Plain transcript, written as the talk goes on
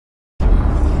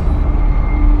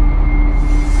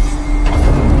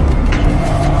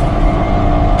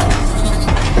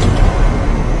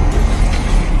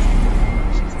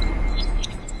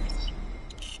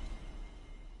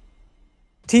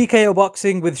TKO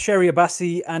Boxing with Sherry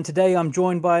Abbasi, and today I'm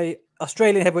joined by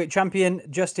Australian heavyweight champion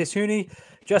Justis Huni.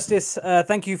 Justis,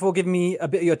 thank you for giving me a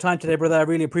bit of your time today, brother. I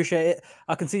really appreciate it.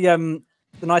 I can see the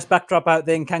nice backdrop out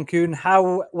there in Cancun.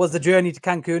 How was the journey to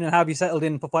Cancun, and how have you settled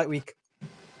in for fight week?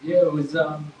 Yeah, it was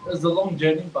a long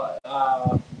journey, but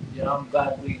I'm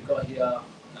glad we got here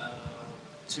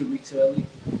 2 weeks early,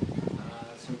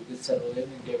 so we could settle in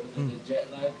and get rid of the jet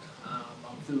lag.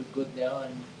 I'm feeling good now,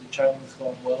 and the training's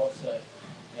gone well. So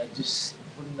just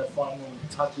putting the final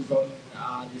touches on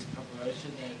this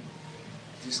preparation, and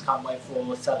just can't wait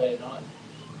for Saturday night.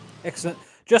 Excellent.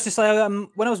 Justis,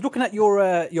 when I was looking at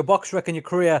your box rec and your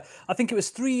career, I think it was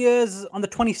 3 years on the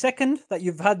 22nd that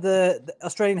you've had the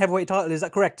Australian heavyweight title. Is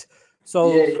that correct?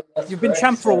 So Yeah, you've been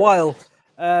champ for a while.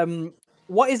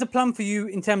 What is the plan for you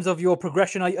in terms of your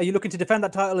progression? Are you looking to defend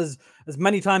that title as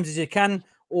many times as you can,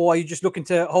 or are you just looking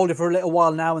to hold it for a little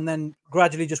while now and then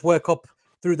gradually just work up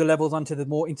through the levels onto the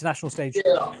more international stage?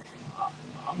 Yeah,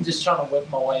 I'm just trying to work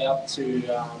my way up to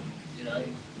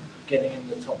getting in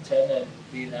the top 10 and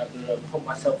being able to put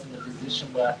myself in a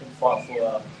position where I can fight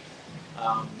for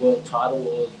a world title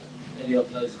or any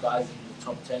of those guys in the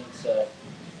top 10. So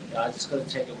I just got to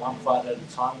take it one fight at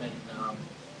a time, and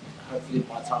hopefully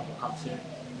my time will come soon.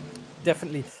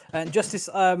 Definitely. And Justis,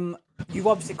 you've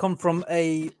obviously come from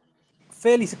a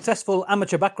fairly successful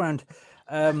amateur background,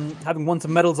 having won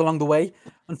some medals along the way.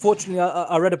 Unfortunately,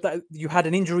 I read up that you had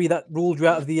an injury that ruled you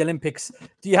out of the Olympics.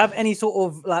 Do you have any sort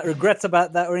of regrets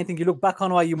about that, or anything you look back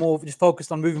on, or are you more just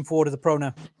focused on moving forward as a pro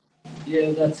now?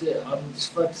 Yeah, that's it. I'm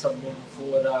just focused on moving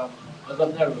forward. I've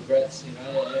got no regrets.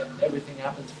 Everything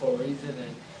happens for a reason,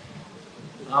 and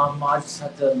I just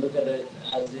have to look at it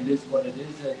as it is what it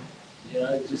is,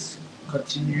 and just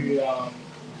continue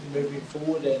moving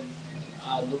forward and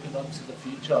looking on to the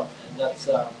future. And that's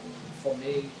for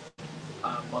me.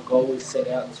 My goal is set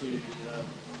out to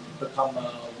become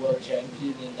a world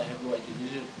champion in the heavyweight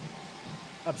division.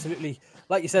 Absolutely.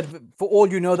 Like you said, for all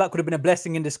you know, that could have been a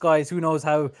blessing in disguise. Who knows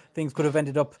how things could have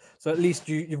ended up. So at least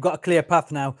you've got a clear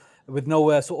path now with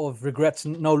no sort of regrets,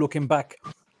 no looking back.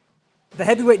 The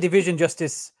heavyweight division,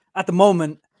 Justis, at the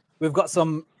moment, we've got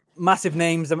some massive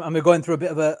names, and we're going through a bit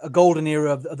of a golden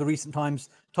era of the recent times.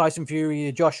 Tyson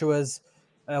Fury, Joshua's,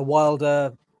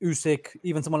 Wilder, Usyk,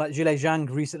 even someone like Zhilei Zhang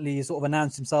recently sort of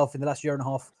announced himself in the last year and a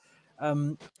half.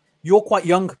 You're quite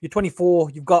young. You're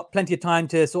 24. You've got plenty of time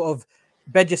to sort of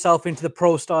bed yourself into the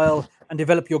pro style and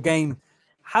develop your game.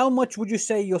 How much would you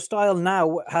say your style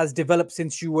now has developed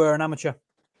since you were an amateur?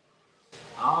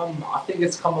 I think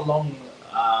it's come along.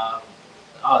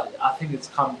 I think it's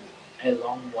come a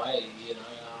long way.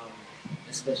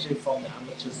 Especially from the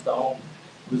amateur style,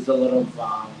 with a lot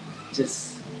of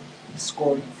just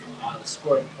scoring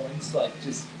points, like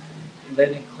just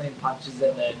letting clean punches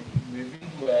and then moving.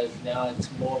 Whereas now it's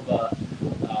more of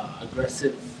a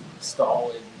aggressive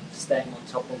style and staying on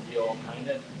top of your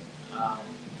opponent.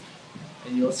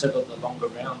 And you also got the longer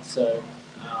round, so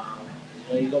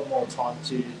you got more time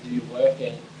to do your work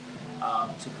and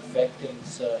to perfect things.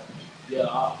 So yeah,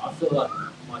 I feel like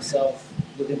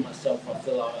within myself, I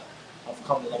feel like I've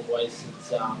come a long way since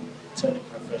turning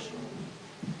professional.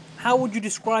 How would you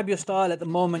describe your style at the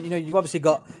moment? You've obviously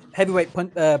got heavyweight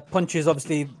punches.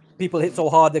 Obviously, people hit so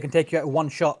hard they can take you out with one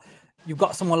shot. You've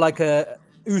got someone like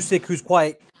Usyk who's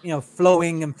quite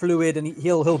flowing and fluid, and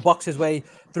he'll box his way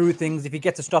through things. If he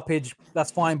gets a stoppage,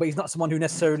 that's fine, but he's not someone who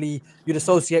necessarily you'd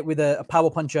associate with a power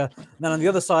puncher. And then on the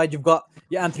other side, you've got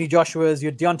your Anthony Joshua's,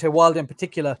 your Deontay Wilder in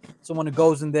particular, someone who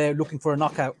goes in there looking for a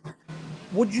knockout.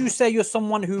 Would you say you're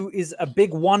someone who is a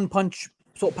big one-punch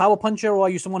sort of power puncher, or are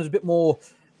you someone who's a bit more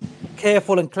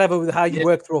careful and clever with how you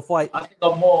work through a fight? I think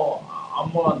I'm more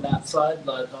on that side.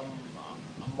 Like I'm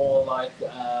more like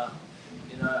a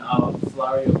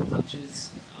flurry of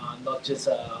punches, not just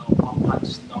a one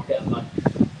punch knockout. Like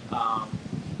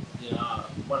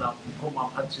when I put my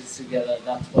punches together,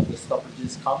 that's when the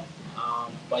stoppages come.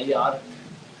 But yeah,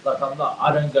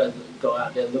 I don't go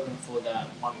out there looking for that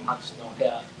one punch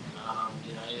knockout.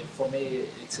 For me,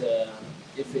 it's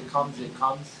if it comes, it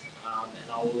comes,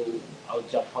 and I'll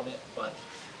jump on it. But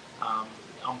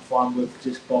I'm fine with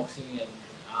just boxing and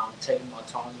taking my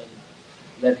time and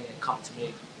letting it come to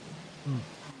me.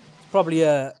 It's probably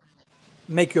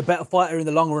make you a better fighter in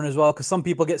the long run as well, because some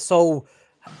people get so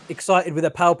excited with their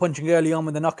power punching early on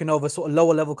when they're knocking over sort of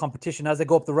lower level competition. As they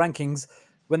go up the rankings,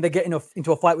 when they get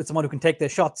into a fight with someone who can take their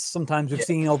shots, sometimes we've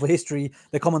seen over history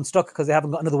they come unstuck because they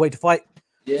haven't got another way to fight.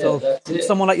 Yeah, so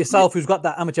someone like yourself who's got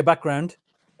that amateur background,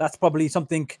 that's probably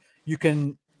something you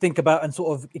can think about, and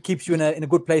sort of it keeps you in a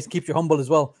good place, keeps you humble as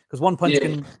well, because one punch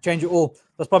can change it all.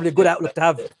 That's probably a good outlook to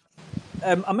have.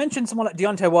 I mentioned someone like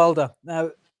Deontay Wilder.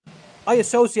 Now, I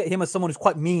associate him as someone who's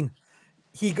quite mean.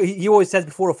 He always says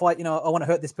before a fight, I want to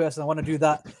hurt this person, I want to do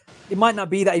that. It might not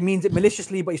be that he means it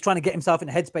maliciously, but he's trying to get himself in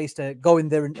a headspace to go in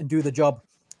there and do the job.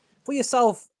 For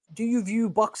yourself, do you view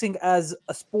boxing as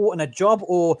a sport and a job,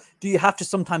 or do you have to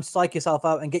sometimes psych yourself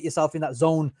out and get yourself in that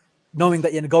zone, knowing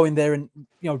that you're going to go in there and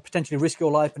potentially risk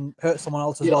your life and hurt someone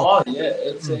else as well? Oh yeah,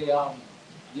 it's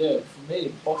for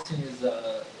me, boxing is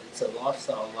it's a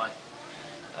lifestyle. Like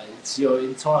it's your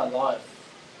entire life.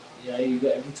 You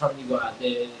got every time you go out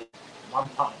there, one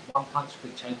punch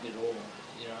could change it all.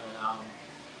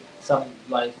 Some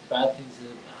like bad things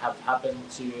have happened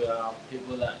to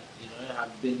people that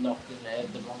have been knocked in the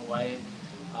head the wrong way.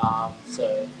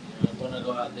 So when I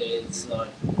go out there, it's like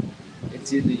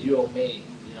it's either you or me.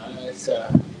 So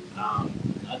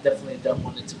I definitely don't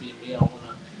want it to be me. I want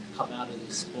to come out of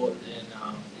this sport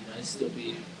and still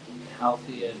be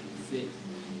healthy and fit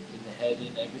in the head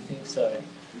and everything. So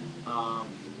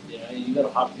you got to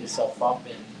hype yourself up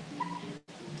and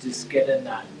just get in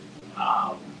that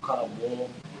kind of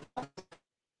warm.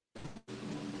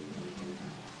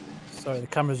 Sorry, the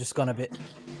camera's just gone a bit.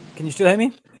 Can you still hear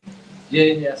me?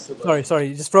 Yeah. Sorry,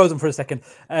 you just frozen for a second.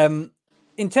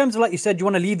 In terms of, like you said, you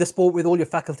want to leave the sport with all your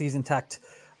faculties intact.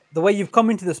 The way you've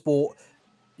come into the sport,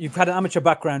 you've had an amateur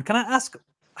background. Can I ask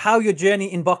how your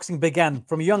journey in boxing began?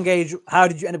 From a young age, how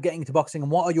did you end up getting into boxing, and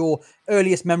what are your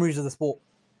earliest memories of the sport?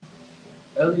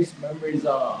 Earliest memories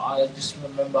are I just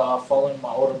remember following my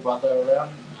older brother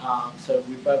around. So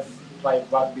we both played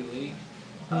rugby league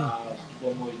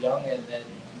when we were young, and then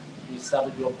we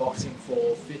started doing boxing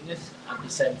for fitness at the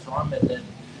same time, and then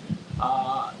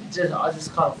I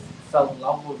just kind of fell in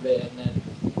love with it, and then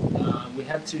we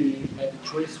had to make a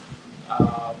choice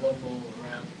when we were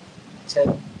around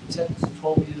 10 to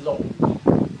 12 years old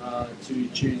to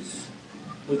choose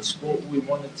which sport we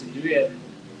wanted to do, and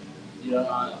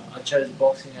I chose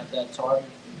boxing at that time.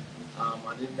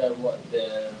 I didn't know what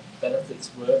the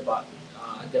benefits were, but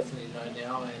I definitely know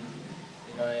now,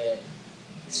 and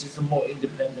it's just a more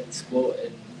independent sport,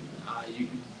 and you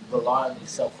can rely on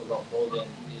yourself a lot more than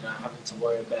having to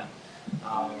worry about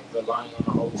relying on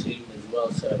a whole team as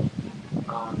well. So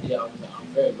I'm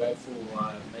very grateful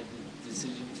I made the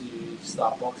decision to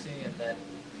start boxing, and then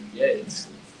it's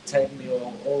taken me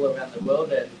all around the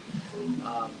world, and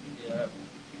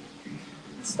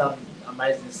it's done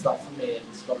amazing stuff for me, and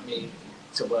it's got me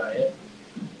to where I am.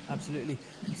 Absolutely.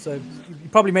 So you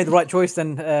probably made the right choice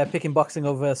then, picking boxing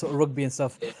over sort of rugby and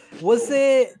stuff. Yeah. Was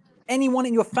there anyone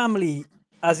in your family,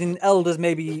 as in elders,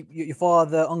 maybe your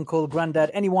father, uncle, granddad,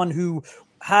 anyone who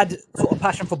had sort of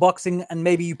passion for boxing, and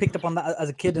maybe you picked up on that as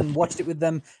a kid and watched it with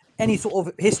them? Any sort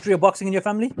of history of boxing in your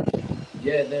family?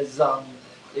 Yeah, there's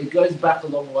it goes back a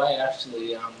long way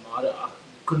actually. I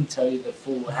couldn't tell you the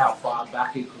full how far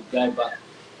back it could go, but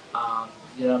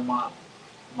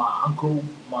my uncle,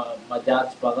 my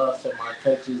dad's brother, so my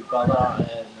coach's brother,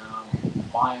 and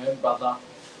my own brother,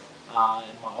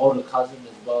 and my older cousin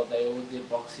as well, they all did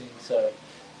boxing, so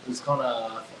it was kind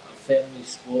of a family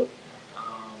sport.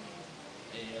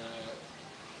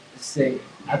 See,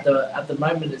 at the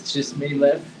moment it's just me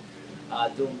left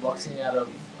doing boxing out of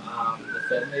the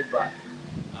family, but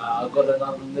I've got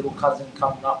another little cousin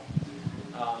coming up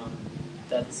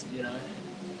that's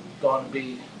going to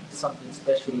be something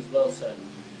special as well. So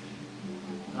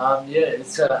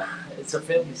it's a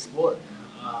family sport,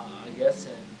 I guess,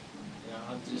 and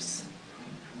I'm just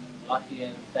lucky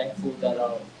and thankful that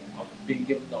I've been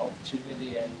given the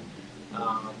opportunity and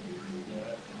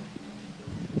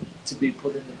to be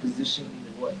put in the position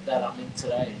that I'm in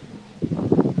today.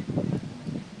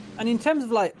 And in terms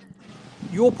of like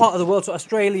your part of the world, so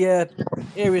Australia,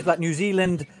 areas like New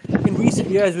Zealand, in recent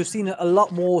years we've seen a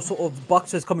lot more sort of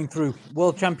boxers coming through,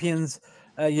 world champions,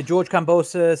 your George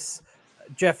Kambosos,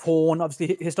 Jeff Horn,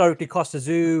 obviously historically Costa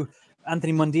Tszyu,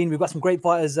 Anthony Mundine. We've got some great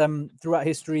fighters throughout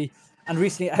history. And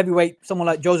recently at heavyweight, someone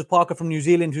like Joseph Parker from New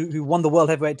Zealand, who won the world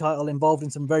heavyweight title, involved in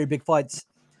some very big fights.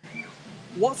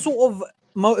 What sort of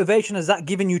motivation has that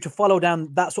given you to follow down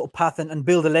that sort of path and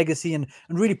build a legacy and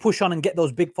really push on and get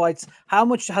those big fights? How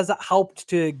much has that helped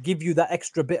to give you that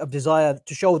extra bit of desire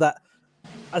to show that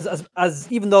as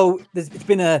even though it's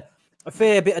been a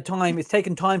fair bit of time, it's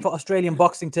taken time for Australian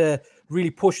boxing to really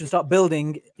push and start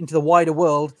building into the wider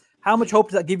world. How much hope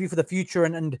does that give you for the future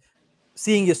and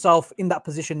seeing yourself in that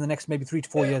position in the next maybe 3 to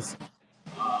 4 years?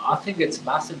 I think it's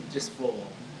massive just for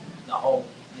the whole,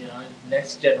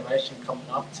 next generation coming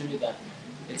up too, that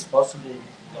it's possible,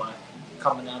 like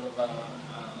coming out of a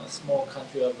small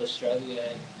country of Australia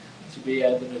and to be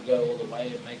able to go all the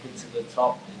way and make it to the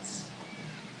top.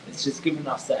 it's just given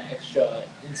us that extra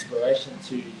inspiration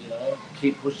to,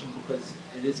 keep pushing, because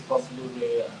it is possible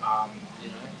to,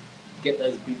 get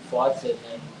those big fights and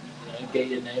then, get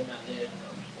your name out there and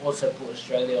also put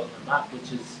Australia on the map,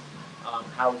 which is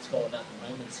how it's going at the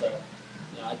moment. So,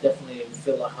 I definitely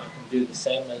feel like I can do the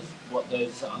same as what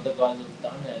those other guys have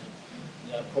done, and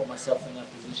put myself in that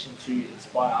position to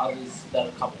inspire others that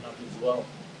are coming up as well.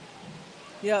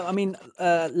 Yeah, I mean,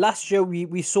 last year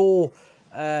we saw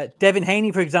Devin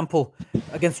Haney, for example,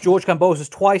 against George Kambosos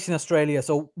twice in Australia.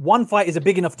 So one fight is a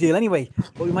big enough deal anyway.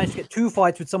 But we managed to get two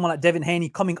fights with someone like Devin Haney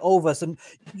coming over. So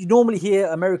you normally hear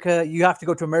America, you have to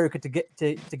go to America to get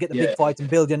the big fights and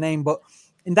build your name. But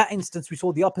in that instance, we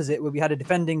saw the opposite, where we had a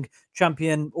defending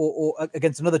champion or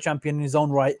against another champion in his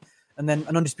own right, and then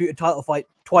an undisputed title fight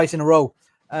twice in a row.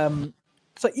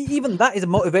 So even that is a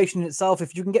motivation in itself.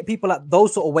 If you can get people at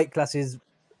those sort of weight classes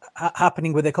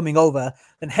happening where they're coming over,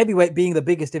 then heavyweight being the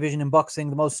biggest division in boxing,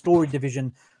 the most storied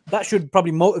division, that should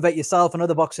probably motivate yourself and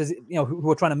other boxers, who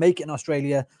are trying to make it in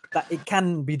Australia, that it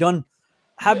can be done.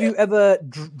 Have you ever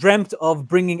dreamt of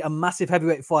bringing a massive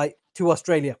heavyweight fight to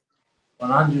Australia?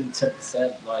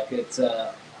 110%. Like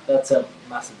that's a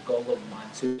massive goal of mine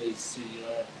too. Is to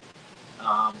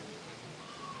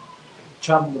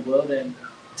travel the world and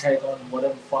take on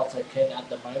whatever fights I can at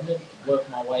the moment, work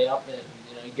my way up, and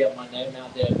get my name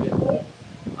out there a bit more.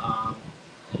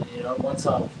 Once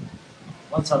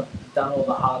I've done all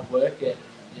the hard work and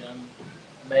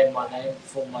made my name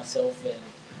for myself and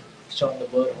shown the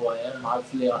world who I am,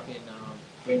 hopefully I can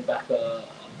bring back a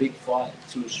big fight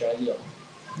to Australia.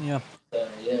 Yeah.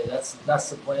 That's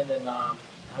the plan, and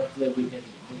hopefully we can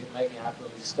make it happen.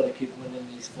 We just got to keep winning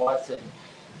these fights and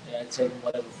taking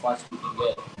whatever fights we can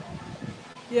get.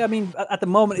 Yeah, I mean, at the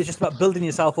moment, it's just about building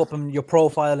yourself up and your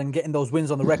profile and getting those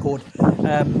wins on the record.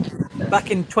 Back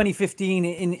in 2015,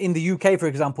 in the UK, for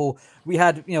example, we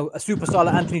had a superstar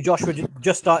like Anthony Joshua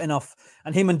just starting off,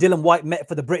 and him and Dylan White met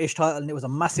for the British title, and it was a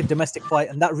massive domestic fight,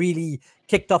 and that really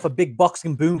kicked off a big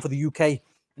boxing boom for the UK.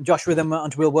 And Joshua then went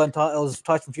on to win world titles.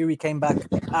 Tyson Fury came back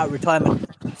out of retirement.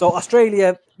 So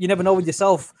Australia, you never know with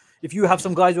yourself. If you have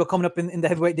some guys who are coming up in the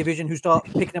heavyweight division who start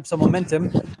picking up some momentum,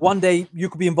 one day you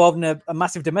could be involved in a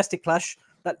massive domestic clash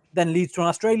that then leads to an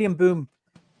Australian boom.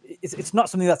 It's not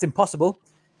something that's impossible,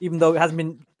 even though it hasn't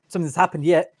been something that's happened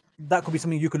yet. That could be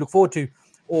something you could look forward to.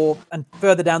 And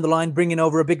further down the line, bringing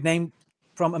over a big name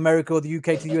from America or the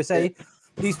UK to the USA.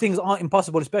 These things aren't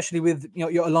impossible, especially with,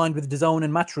 you're aligned with DAZN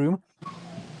and Matchroom.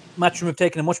 Matchroom have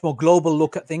taken a much more global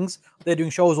look at things. They're doing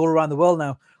shows all around the world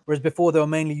now, whereas before they were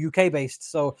mainly UK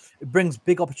based. So it brings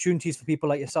big opportunities for people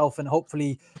like yourself, and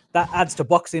hopefully that adds to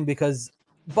boxing, because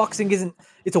boxing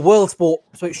it's a world sport,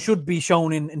 so it should be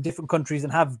shown in different countries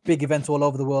and have big events all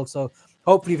over the world. So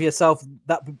hopefully for yourself,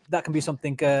 that can be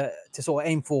something to sort of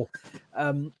aim for.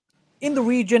 In the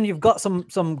region, you've got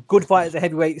some good fighters at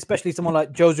heavyweight, especially someone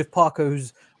like Joseph Parker,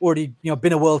 who's already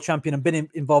been a world champion and been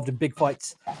involved in big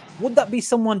fights. Would that be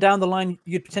someone down the line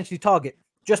you'd potentially target,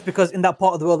 just because in that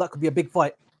part of the world that could be a big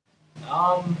fight?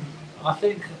 I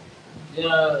think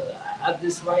at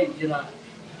this rate,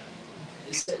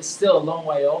 it's still a long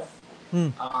way off.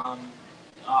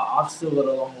 I've still got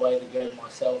a long way to go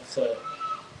myself. So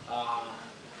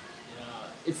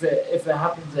if it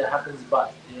happens, it happens.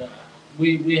 But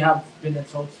we have been in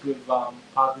talks with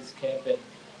Parker's camp, and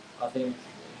I think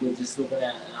we're just looking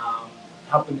at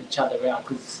helping each other out,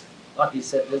 because, like you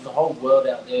said, there's a whole world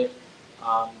out there,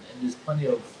 and there's plenty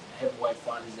of heavyweight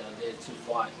fighters out there to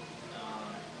fight.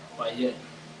 But yeah,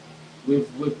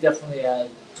 we've definitely had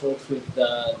talks with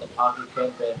the Parker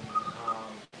camp, and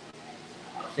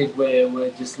I think we're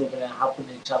just looking at helping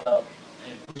each other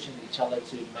and pushing each other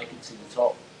to make it to the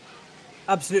top.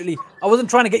 Absolutely. I wasn't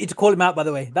trying to get you to call him out, by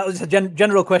the way. That was just a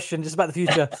general question, just about the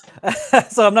future.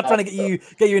 So I'm not trying to get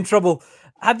you in trouble.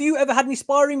 Have you ever had any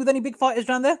sparring with any big fighters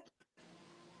down there?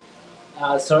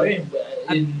 Sorry,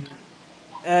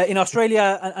 in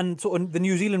Australia and sort of the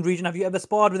New Zealand region, have you ever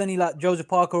sparred with any like Joseph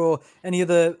Parker or any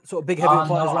other sort of big heavyweight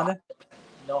fighters around there?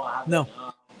 No, I haven't. No.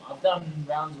 I've done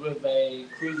rounds with a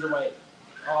cruiserweight.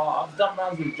 I've done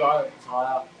rounds with Giant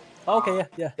Tire. Okay,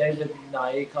 yeah. David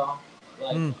Naika,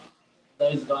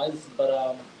 those guys. But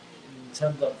in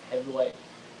terms of heavyweight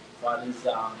fighters,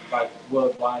 like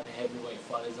worldwide heavyweight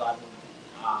fighters, I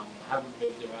haven't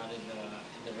moved around in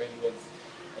the ring with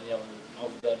any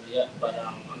of them yet. But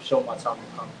I'm sure my time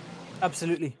will come.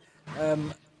 Absolutely.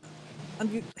 And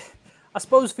I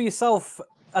suppose for yourself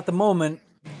at the moment,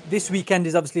 this weekend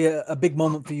is obviously a big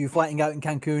moment for you, fighting out in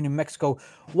Cancun in Mexico.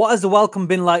 What has the welcome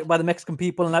been like by the Mexican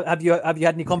people? And have you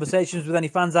had any conversations with any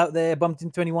fans out there? Bumped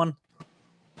into anyone?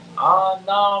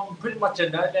 No, I'm pretty much a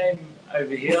no-name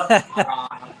over here.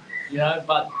 You know,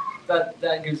 but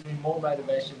that gives me more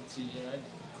motivation to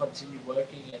continue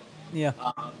working and Yeah.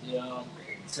 you know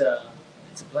it's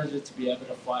a pleasure to be able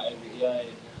to fight over here and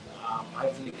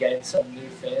hopefully gain some new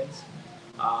fans.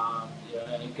 You know,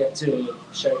 and get to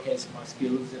showcase my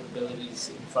skills and abilities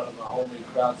in front of a whole new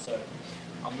crowd. So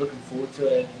I'm looking forward to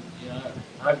it. And, you know,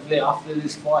 hopefully after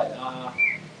this fight,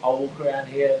 I'll walk around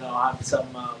here and I'll have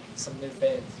some new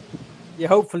fans. Yeah,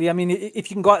 hopefully. I mean, if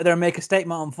you can go out there and make a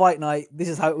statement on fight night, this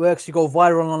is how it works. You go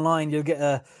viral online, you'll get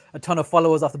a ton of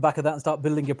followers off the back of that and start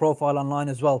building your profile online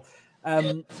as well. Yeah,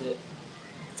 that's it.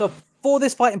 So for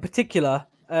this fight in particular,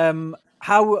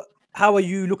 how are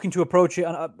you looking to approach it?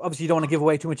 And obviously, you don't want to give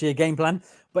away too much of your game plan,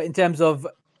 but in terms of,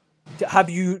 have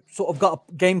you sort of got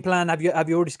a game plan? Have you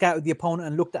already scouted the opponent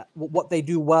and looked at what they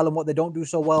do well and what they don't do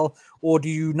so well, or do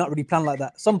you not really plan like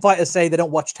that? Some fighters say they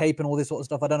don't watch tape and all this sort of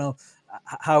stuff. I don't know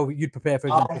how you'd prepare, for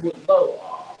example.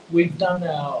 We've done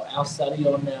our study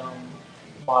on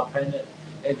my opponent,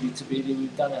 Andrew Tabiti.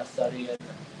 We've done our study and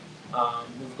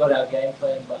we've got our game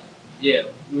plan. But yeah,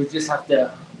 we'll just have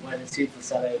to wait and see for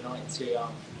Saturday night to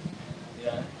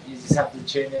you just have to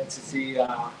tune in to see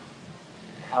how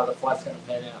the fight's going to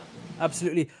pan out.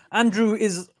 Absolutely. Andrew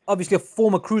is obviously a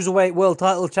former cruiserweight world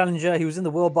title challenger. He was in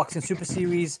the World Boxing Super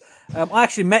Series. I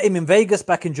actually met him in Vegas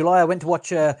back in July. I went to watch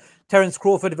Terence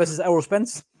Crawford versus Errol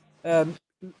Spence.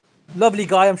 Lovely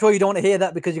guy. I'm sure you don't want to hear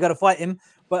that because you got to fight him.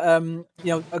 But you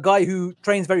know, a guy who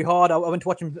trains very hard. I went to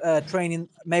watch him train in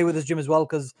Mayweather's gym as well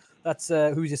because that's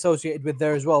who he's associated with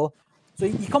there as well. So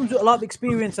he comes with a lot of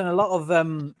experience and a lot of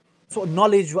sort of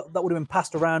knowledge that would have been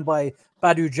passed around by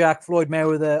Badu Jack, Floyd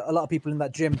Mayweather, a lot of people in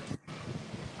that gym.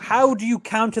 How do you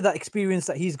counter that experience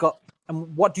that he's got,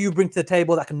 and what do you bring to the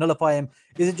table that can nullify him?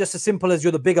 Is it just as simple as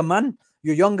you're the bigger man,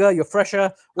 you're younger, you're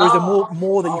fresher, or is there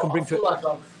more that you can bring to it? I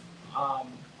feel like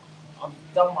I've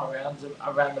done my rounds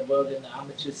around the world in the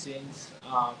amateur scenes. You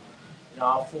know,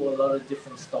 I fought a lot of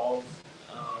different styles,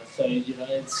 so you know,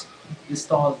 this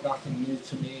style is nothing new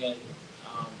to me, and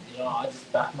you know, I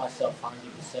just back myself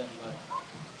 100%.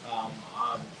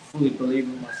 I fully believe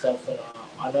in myself, and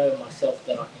I know myself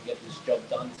that I can get this job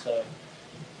done. So,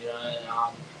 you know,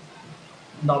 I'm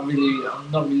not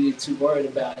really too worried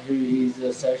about who he's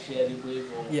associated with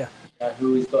or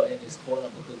who he's got in his corner,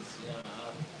 because you know,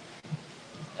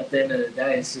 at the end of the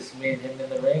day, it's just me and him in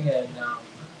the ring, and you know,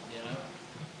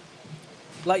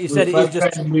 like you said,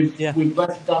 we've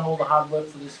both done all the hard work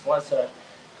for this fight, so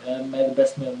may the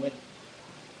best man win.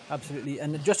 Absolutely.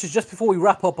 And just before we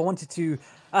wrap up, I wanted to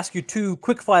ask you two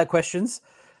quick fire questions.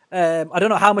 I don't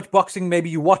know how much boxing maybe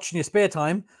you watch in your spare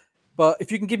time, but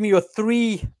if you can give me your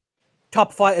 3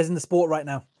 top fighters in the sport right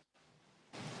now.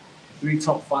 3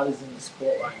 top fighters in the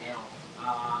sport right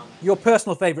now. Your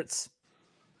personal favorites.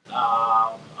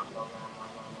 I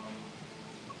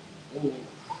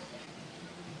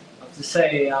have to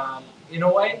say, in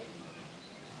a way,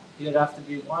 you'd have to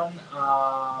be one.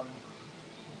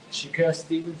 Shakur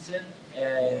Stevenson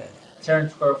and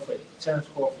Terence Crawford. Terence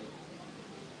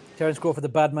Crawford, the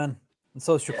bad man. And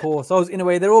so is Shakur. So is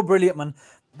Inoue. They're all brilliant, man.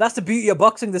 That's the beauty of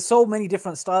boxing. There's so many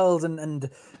different styles and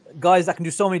guys that can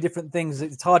do so many different things.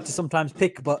 It's hard to sometimes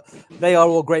pick, but they are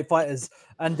all great fighters.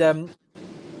 And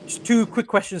just 2 quick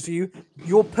questions for you.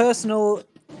 Your personal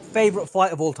favorite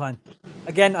fight of all time?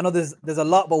 Again, I know there's a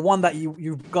lot, but one that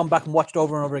you've gone back and watched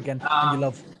over and over again and you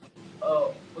love.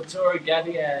 Otoro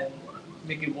Gatti and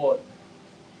Mickey Ward.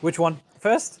 Which one?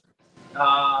 First?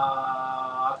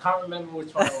 I can't remember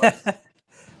which one it was.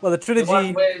 Well, the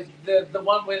trilogy. The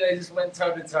one where they just went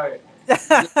toe to toe.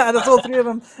 That's all 3 of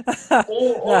them.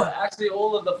 Actually,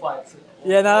 all of the fights.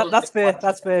 That's fair.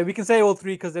 That's fair. We can say all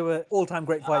 3 because they were all-time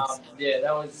great fights. Yeah,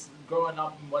 that was growing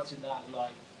up and watching that.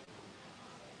 Like,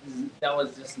 that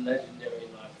was just legendary.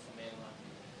 Like for me,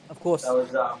 of course. That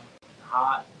was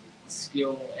heart,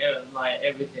 skill, like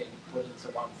everything put into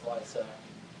one fight. So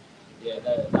yeah,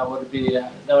 that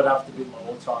would have to be my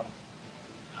all-time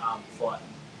fight.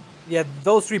 Yeah,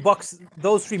 those 3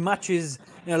 matches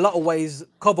in a lot of ways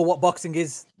cover what boxing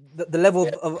is. The level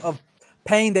of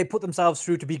pain they put themselves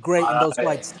through to be great in those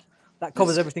fights. That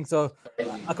covers everything. So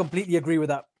I completely agree with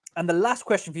that. And the last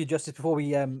question for you, Justis, before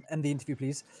we end the interview,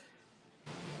 please.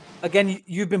 Again,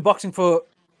 you've been boxing for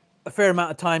a fair amount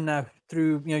of time now,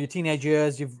 through your teenage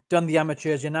years. You've done the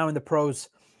amateurs. You're now in the pros.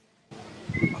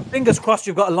 Fingers crossed,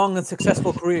 you've got a long and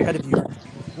successful career ahead of you.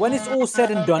 When it's all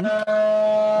said and done,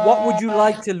 what would you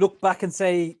like to look back and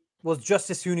say was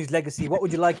Justis Huni's legacy? What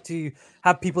would you like to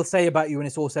have people say about you when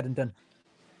it's all said and done?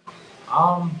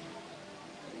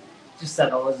 Just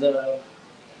that I was a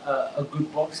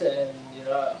good boxer and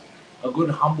a good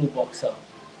humble boxer.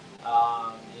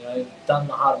 You know, done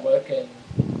the hard work and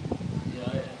you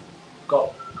know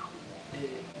got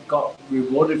got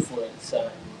rewarded for it.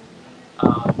 So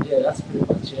yeah, that's pretty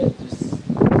much it.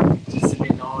 Just to be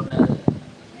known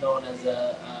as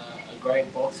a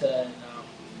great boxer and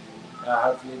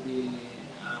hopefully be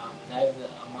named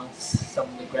amongst some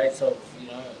of the greats of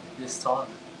this time.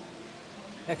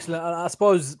 Excellent. I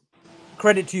suppose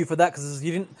credit to you for that, because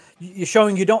you're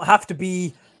showing you don't have to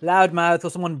be loudmouth or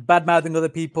someone bad mouthing other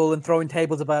people and throwing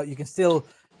tables about. You can still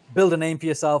build a name for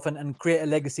yourself and create a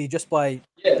legacy just by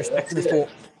respecting the sport.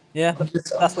 Yeah,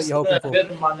 that's what you're hoping for.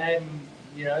 Building my name,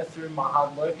 through my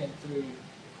hard work and through,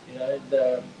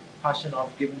 the passion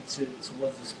I've given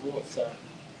towards the sport. So,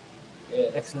 yeah,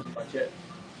 that's excellent. pretty much it.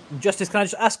 Justis, can I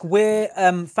just ask where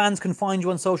fans can find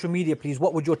you on social media, please?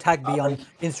 What would your tag be on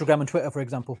Instagram and Twitter, for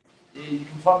example? Yeah, you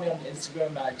can find me on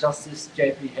Instagram at Justis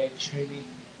Huni.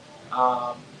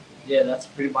 Yeah, that's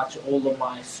pretty much all of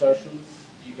my socials.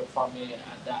 You can find me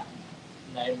at that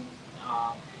name.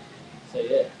 So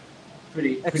yeah,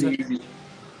 pretty easy.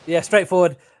 Yeah,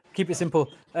 straightforward. Keep it simple.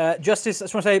 Justis, I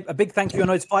just want to say a big thank you. I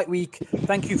know it's fight week.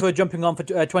 Thank you for jumping on for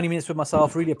 20 minutes with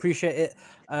myself. Really appreciate it.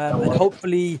 And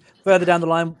hopefully further down the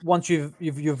line, once you've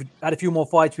had a few more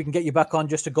fights, we can get you back on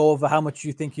just to go over how much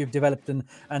you think you've developed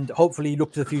and hopefully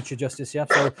look to the future, Justis. Yeah.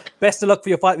 So best of luck for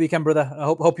your fight weekend, brother. I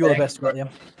hope you all the best. Yeah.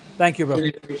 Thank you, bro. Really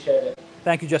appreciate it.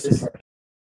 Thank you, Justis.